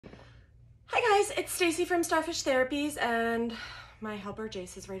Hi guys, it's Stacy from Starfish Therapies and my helper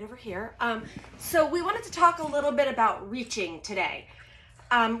Jace is right over here. So we wanted to talk a little bit about reaching today.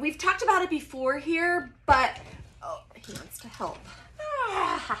 We've talked about it before here, but he wants to help.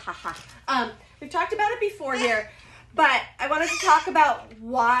 We've talked about it before here, but I wanted to talk about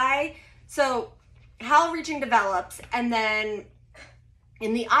how reaching develops, and then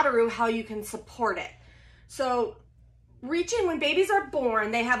in the Otaroo, how you can support it. So reaching, when babies are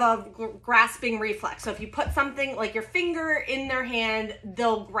born, they have a grasping reflex. So if you put something like your finger in their hand,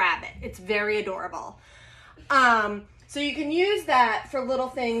 they'll grab it. It's very adorable. So you can use that for little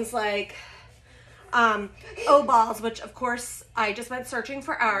things like O-balls, which of course I just went searching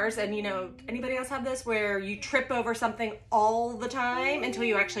for ours. And you know, anybody else have this where you trip over something all the time until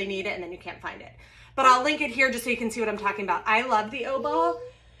you actually need it and then you can't find it? But I'll link it here just so you can see what I'm talking about. I love the O-ball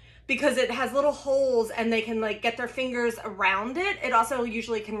because it has little holes and they can like get their fingers around it. It also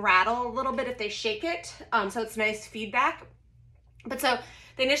usually can rattle a little bit if they shake it. So it's nice feedback. But so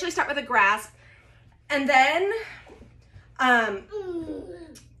they initially start with a grasp, and then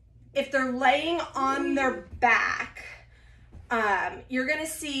if they're laying on their back, you're gonna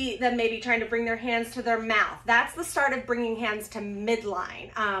see them maybe trying to bring their hands to their mouth. That's the start of bringing hands to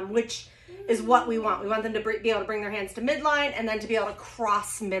midline, which is what we want. We want them to be able to bring their hands to midline and then to be able to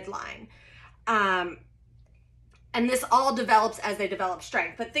cross midline. And this all develops as they develop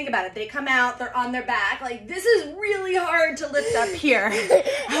strength. But think about it. They come out, they're on their back. Like, this is really hard to lift up here.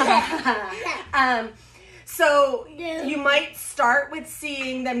 So you might start with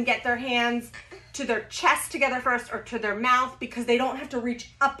seeing them get their hands to their chest together first or to their mouth because they don't have to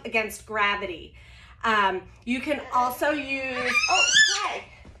reach up against gravity. You can also use,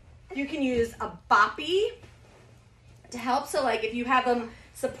 you can use a boppy to help. So like if you have them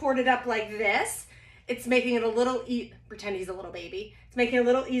supported up like this, it's making it a little, pretend he's a little baby. It's making it a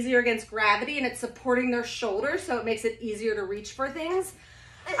little easier against gravity, and it's supporting their shoulders, so it makes it easier to reach for things.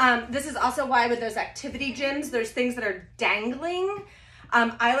 This is also why with those activity gyms, there's things that are dangling.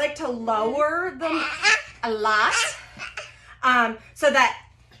 I like to lower them a lot so that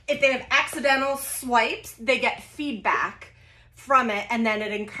if they have accidental swipes, they get feedback from it, and then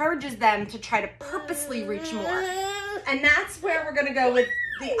it encourages them to try to purposely reach more. And that's where we're gonna go with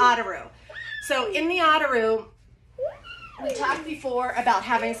the Otaroo. So in the Otaroo, we talked before about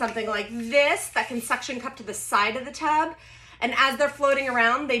having something like this that can suction cup to the side of the tub, and as they're floating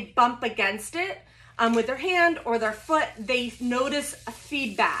around, they bump against it with their hand or their foot. They notice a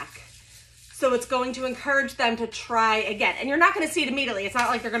feedback. So it's going to encourage them to try again. And you're not gonna see it immediately. It's not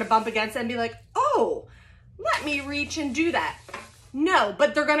like they're gonna bump against it and be like, oh, let me reach and do that. No,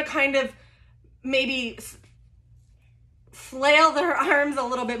 but they're gonna kind of maybe flail their arms a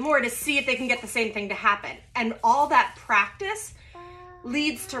little bit more to see if they can get the same thing to happen. And all that practice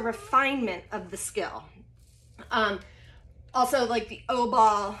leads to refinement of the skill. Also like the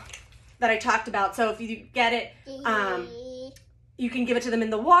O-ball that I talked about. So if you get it, you can give it to them in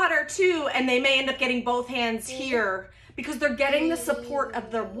the water too, and they may end up getting both hands here because they're getting the support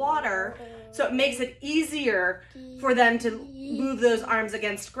of the water. So it makes it easier for them to move those arms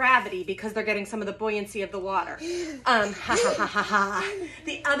against gravity because they're getting some of the buoyancy of the water. The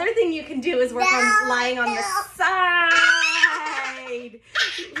other thing you can do is work on lying on the side.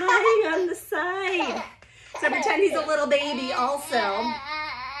 Lying on the side. So pretend he's a little baby also.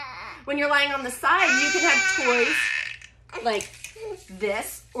 When you're lying on the side, you can have toys like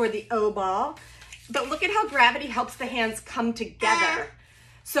this or the O-ball. But look at how gravity helps the hands come together.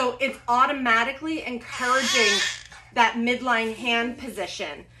 So it's automatically encouraging that midline hand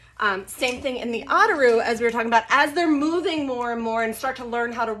position. Same thing in the Otaroo, as we were talking about, as they're moving more and more and start to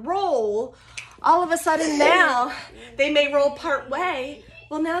learn how to roll, all of a sudden now they may roll part way.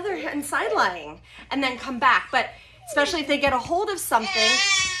 Well, now they're in side lying and then come back. But especially if they get a hold of something,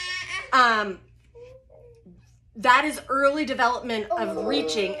 that is early development of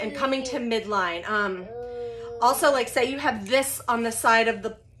reaching and coming to midline. Also, like say you have this on the side of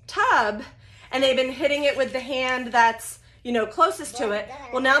the tub and they've been hitting it with the hand that's, you know, closest to it.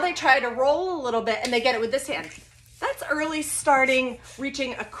 Well, now they try to roll a little bit and they get it with this hand. That's early starting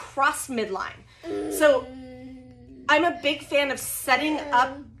reaching across midline. So I'm a big fan of setting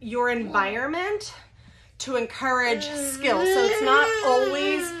up your environment to encourage skill. So it's not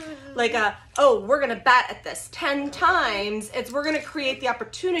always like we're gonna bat at this 10 times. It's we're gonna create the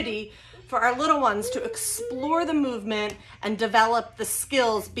opportunity for our little ones to explore the movement and develop the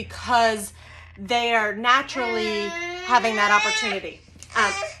skills because they are naturally having that opportunity.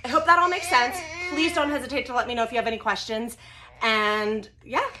 I hope that all makes sense. Please don't hesitate to let me know if you have any questions. And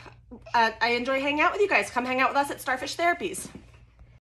yeah, I enjoy hanging out with you guys. Come hang out with us at Starfish Therapies.